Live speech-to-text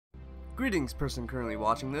Greetings, person currently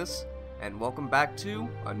watching this, and welcome back to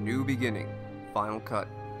A New Beginning, Final Cut.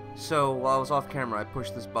 So, while I was off camera, I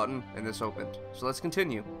pushed this button, and this opened. So let's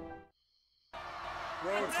continue.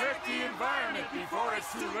 Protect the environment before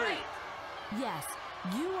it's too late! Yes,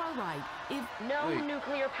 you are right. If No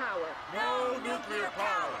nuclear power. No nuclear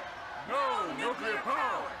power! No nuclear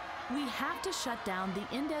power! we have to shut down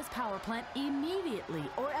the Indes power plant immediately,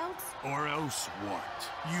 or else... Or else what?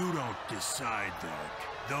 You don't decide that.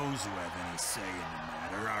 Those who have any say in the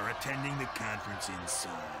matter are attending the conference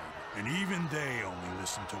inside. And even they only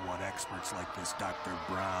listen to what experts like this Dr.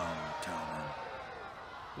 Brown tell them.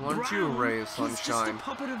 Why don't you, Ray of He's just a Sunshine?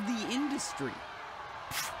 puppet of the industry.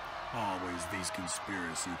 Always these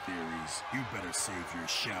conspiracy theories. You better save your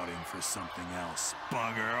shouting for something else.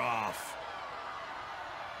 Bugger off!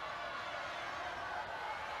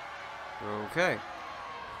 Okay.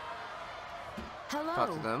 Hello.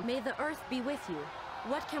 Talk to them. May the Earth be with you.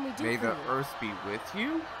 What can we do May for the you? Earth be with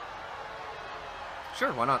you?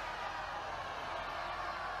 Sure, why not?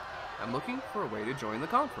 I'm looking for a way to join the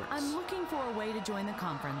conference. I'm looking for a way to join the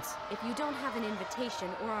conference. If you don't have an invitation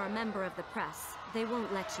or are a member of the press, they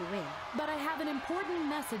won't let you in. But I have an important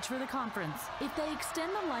message for the conference. If they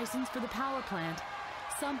extend the license for the power plant,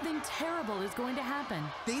 something terrible is going to happen.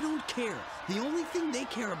 They don't care. The only thing they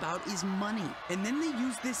care about is money. And then they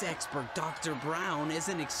use this expert, Dr. Brown, as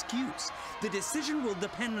an excuse. The decision will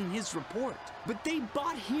depend on his report. But they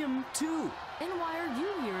bought him, too. And why are you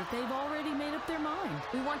here if they've already made up their mind?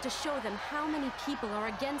 We want to show them how many people are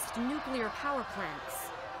against nuclear power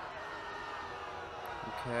plants.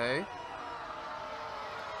 Okay.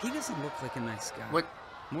 He doesn't look like a nice guy. What?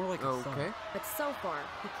 More like a thug. Okay. But so far,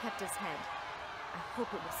 he kept his head. I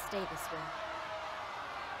hope it will stay this way.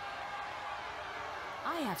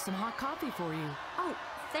 I have some hot coffee for you. Oh,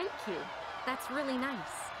 thank you. That's really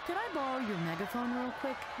nice. Could I borrow your megaphone real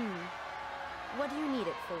quick? What do you need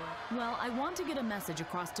it for? Well, I want to get a message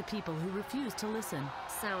across to people who refuse to listen.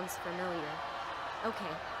 Sounds familiar.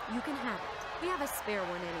 Okay, you can have it. We have a spare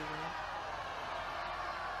one anyway.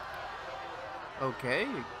 Okay,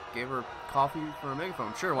 you gave her coffee for a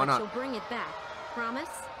megaphone. Sure, why But not? you'll bring it back. Promise?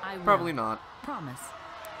 I will. Probably not. Promise.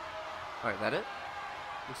 Alright, that it?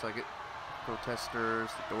 Looks like it. Protesters,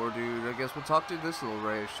 the door dude. I guess we'll talk to this little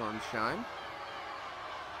ray of sunshine.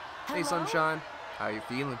 Hey, Hello? sunshine. How you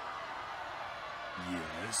feeling?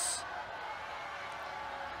 Yes?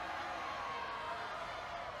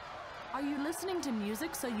 Are you listening to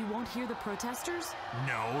music so you won't hear the protesters?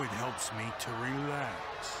 No, it helps me to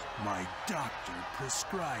relax. My doctor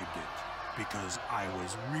prescribed it because I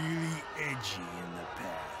was really edgy in the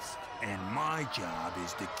past. And my job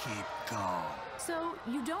is to keep calm. So,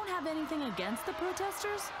 you don't have anything against the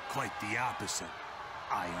protesters? Quite the opposite.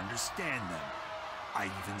 I understand them. I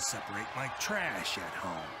even separate my trash at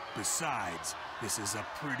home. Besides, this is a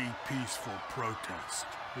pretty peaceful protest.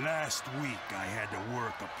 Last week, I had to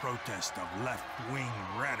work a protest of left-wing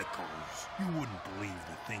radicals. You wouldn't believe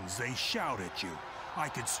the things they shout at you. I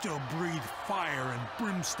could still breathe fire and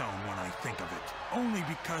brimstone when I think of it. Only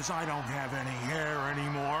because I don't have any hair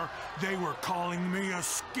anymore, they were calling me a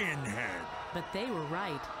skinhead. But they were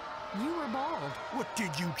right. You were bald. What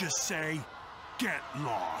did you just say? Get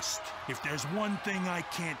lost. If there's one thing I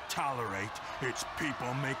can't tolerate, it's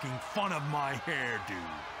people making fun of my hairdo.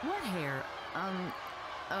 What hair?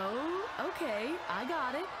 Oh, okay, I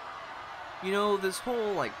got it. You know, this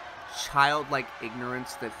whole, like, childlike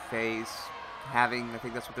ignorance that Faye's having, I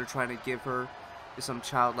think that's what they're trying to give her, is some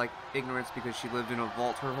childlike ignorance because she lived in a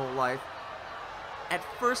vault her whole life. At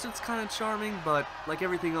first it's kind of charming, but like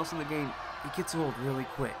everything else in the game, it gets old really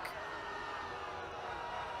quick.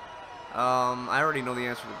 I already know the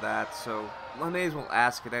answer to that, so I may as well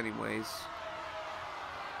ask it anyways.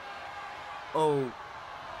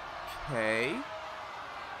 Okay.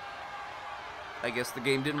 I guess the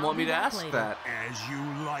game didn't want me to ask that. As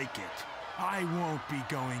you like it. I won't be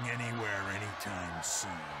going anywhere anytime soon.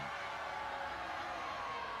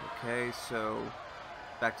 Okay, so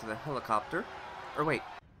back to the helicopter. Or wait.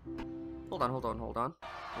 Hold on.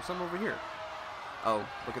 There's some over here. Oh,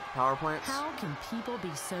 look at the power plants. How can people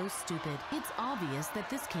be so stupid? It's obvious that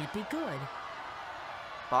this can't be good.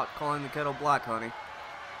 Pot calling the kettle black, honey.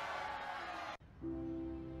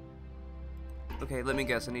 Okay, let me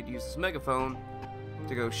guess. I need to use this megaphone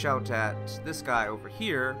to go shout at this guy over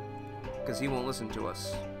here, because he won't listen to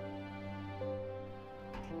us.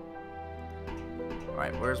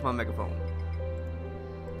 Alright, where's my megaphone?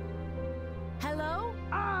 Hello?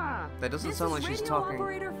 That doesn't This sound is like she's radio talking.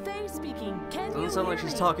 operator Faye speaking. Can Doesn't you sound like hear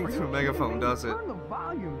she's me? talking through a megaphone, does it? Turn the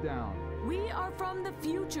volume down. We are from the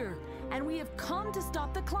future, and we have come to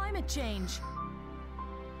stop the climate change.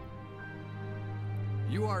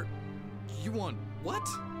 You want what?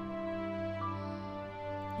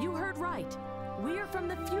 You heard right. We're from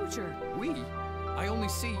the future. We? I only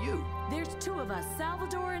see you. There's two of us,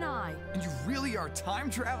 Salvador and I. And you really are time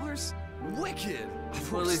travelers? Wicked!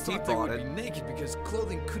 I've Well, at always least he thought they thought would it. be naked because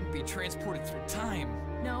clothing couldn't be transported through time.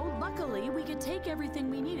 No, luckily, we could take everything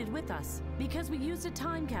we needed with us because we used a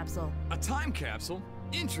time capsule. A time capsule?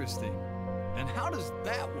 Interesting. And how does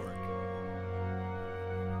that work?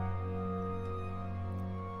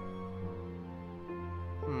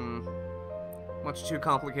 Much too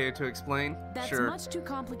complicated to explain? That's Sure. much too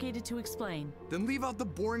complicated to explain. Then leave out the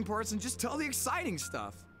boring parts and just tell the exciting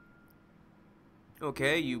stuff.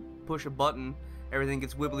 Okay, you push a button, everything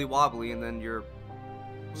gets wibbly wobbly, and then you're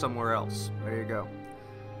somewhere else. There you go.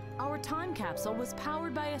 Our time capsule was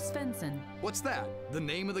powered by a Svensson. What's that? The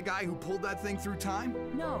name of the guy who pulled that thing through time?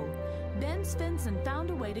 No, Ben Svensson found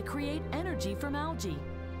a way to create energy from algae.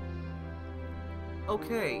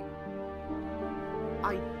 Okay.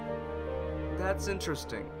 That's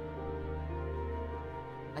interesting.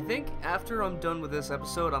 I think after I'm done with this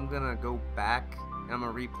episode, I'm gonna go back and I'm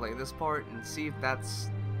gonna replay this part and see if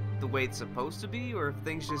that's the way it's supposed to be, or if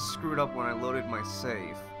things just screwed up when I loaded my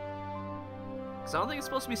save. Because I don't think it's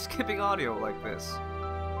supposed to be skipping audio like this.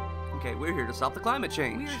 Okay, we're here to stop the climate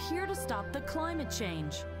change. We're here to stop the climate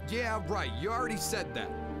change. Yeah, right, you already said that.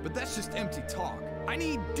 But that's just empty talk. I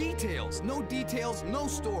need details. No details, no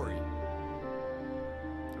story.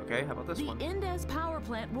 Okay, how about this The one? Indes power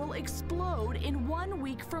plant will explode in 1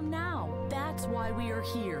 week from now. That's why we are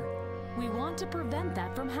here. We want to prevent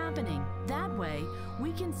that from happening. That way,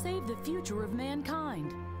 we can save the future of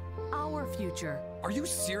mankind. Our future. Are you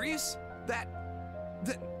serious?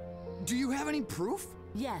 Do you have any proof?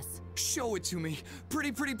 Yes. Show it to me.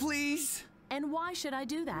 Pretty please. And why should I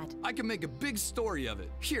do that? I can make a big story of it.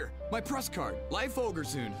 Here, my press card. Life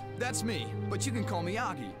Ogerzund. That's me, but you can call me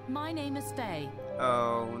Aki. My name is Faye.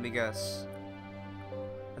 Oh, let me guess.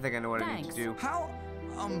 I think I know what I need to Thanks. do. How,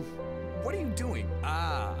 what are you doing?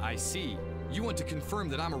 Ah, I see. You want to confirm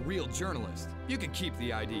that I'm a real journalist. You can keep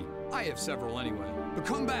the ID. I have several anyway. But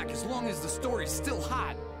come back as long as the story's still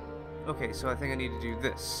hot. Okay, so I think I need to do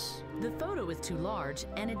this. The photo is too large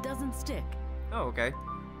and it doesn't stick. Oh, okay.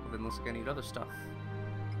 Well, then looks like I need other stuff.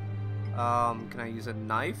 Can I use a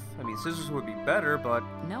knife? I mean, scissors would be better, but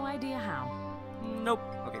No idea how. nope.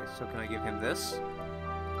 Okay, so can I give him this?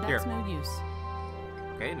 That's Here. no use.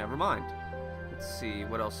 Okay, never mind. Let's see,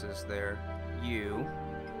 what else is there? You.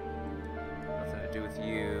 Nothing to do with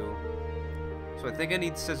you. So I think I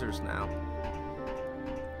need scissors now.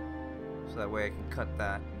 So that way I can cut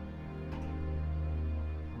that.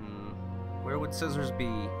 Where would scissors be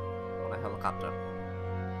on a helicopter?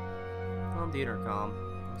 On the intercom.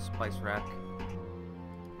 Spice rack.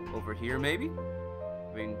 Over here, maybe?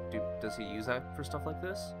 I mean, does he use that for stuff like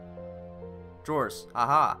this? Drawers.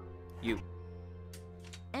 Aha! You.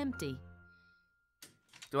 Empty.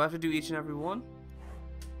 Do I have to do each and every one?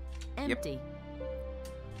 Empty.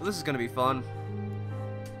 Well, this is gonna be fun.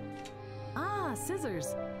 Ah,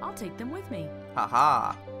 scissors. I'll take them with me.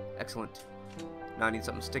 Haha! Excellent. Now I need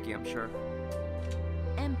something sticky, I'm sure.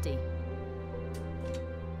 Empty.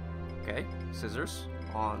 Okay, scissors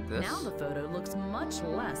on this. Now the photo looks much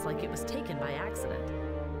less like it was taken by accident.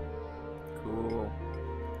 Cool.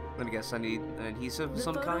 Let me guess, I need an adhesive of The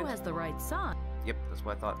some photo kind? has the right size. Yep, that's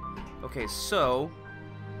what I thought. Okay, so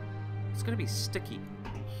it's gonna be sticky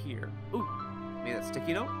here. Ooh, maybe that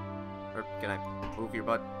sticky note? Or can I move your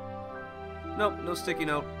butt? Nope, no sticky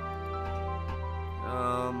note.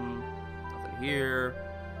 Nothing here.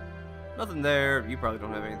 Nothing there. You probably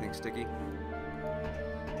don't have anything sticky.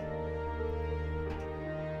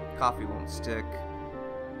 Coffee won't stick.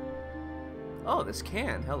 Oh, this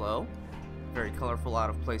can. Hello. Very colorful, out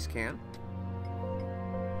of place can.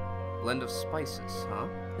 Blend of spices, huh?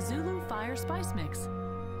 Zulu Fire Spice Mix.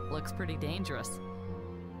 Looks pretty dangerous.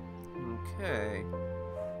 Okay.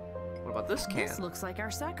 What about this can? This looks like our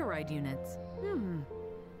saccharide units.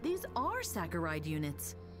 These are saccharide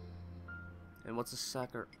units. And what's a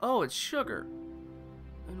saccharide? Oh, it's sugar.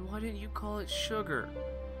 And why didn't you call it sugar?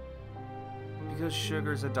 Because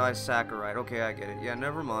sugar's a disaccharide. Okay, I get it. Yeah,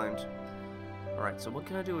 never mind. Alright, so what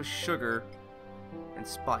can I do with sugar and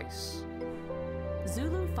spice?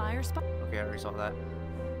 Zulu Fire Spice. Okay, I already saw that.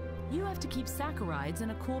 You have to keep saccharides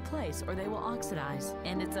in a cool place or they will oxidize.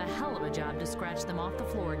 And it's a hell of a job to scratch them off the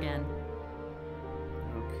floor again.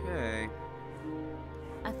 Okay.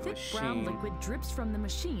 A thick brown Machine. liquid drips from the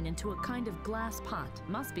machine into a kind of glass pot.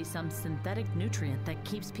 Must be some synthetic nutrient that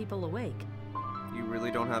keeps people awake. You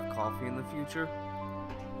really don't have coffee in the future?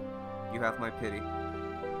 You have my pity.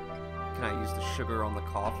 Can I use the sugar on the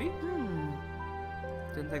coffee?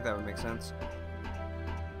 Didn't think that would make sense.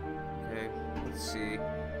 Okay, let's see.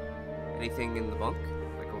 Anything in the bunk?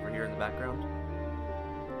 Like over here in the background?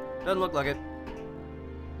 Doesn't look like it.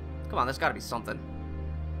 Come on, there's gotta be something.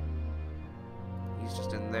 He's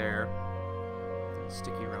just in there.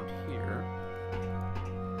 Sticky around here.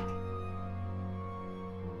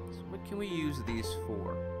 So what can we use these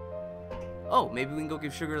for? Oh, maybe we can go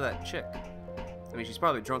give sugar to that chick. I mean, she's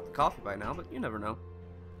probably drunk the coffee by now, but you never know.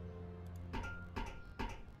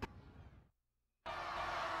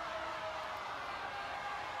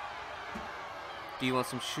 Do you want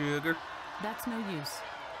some sugar? That's no use.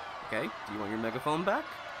 Okay, do you want your megaphone back?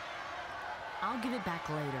 I'll give it back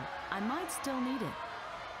later. I might still need it.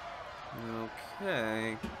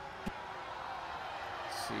 Okay.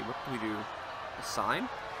 Let's see, what do we do? A sign?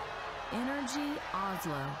 Energy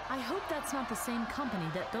Oslo. I hope that's not the same company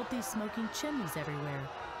that built these smoking chimneys everywhere.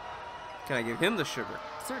 Can I give him the sugar?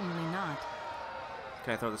 Certainly not.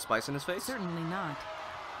 Can I throw the spice in his face? Certainly not.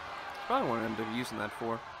 Probably what I'm using that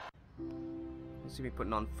for. Let's see me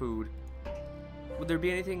putting on food. Would there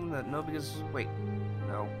be anything that... No, because... Wait.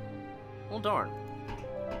 No. Well, darn.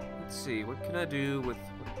 Let's see. What can I do with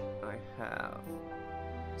what I have?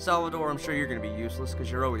 Salvador, I'm sure you're going to be useless,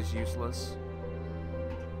 because you're always useless.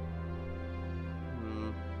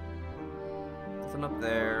 Nothing up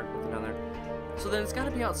there. Nothing down there. So then it's got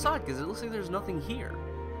to be outside, because it looks like there's nothing here.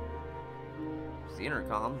 It's the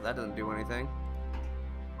intercom. That doesn't do anything.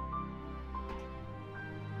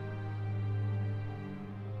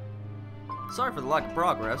 Sorry for the lack of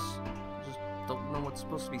progress. I just don't know what's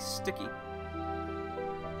supposed to be sticky.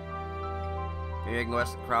 Maybe I can go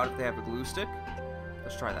ask the crowd if they have a glue stick.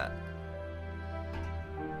 Let's try that.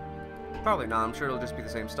 Probably not. I'm sure it'll just be the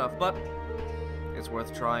same stuff, but it's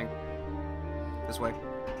worth trying. This way. Okay.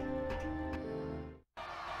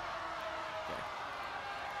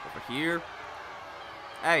 Over here.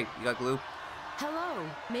 Hey, you got glue? Hello.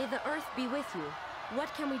 May the earth be with you.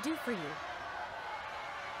 What can we do for you?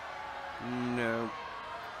 No.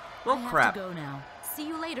 Well, I crap. have to go now. See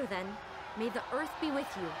you later then. May the earth be with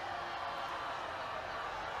you.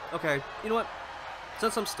 Okay, you know what?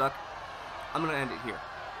 Since I'm stuck, I'm gonna end it here.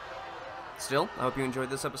 Still, I hope you enjoyed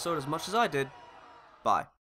this episode as much as I did. Bye.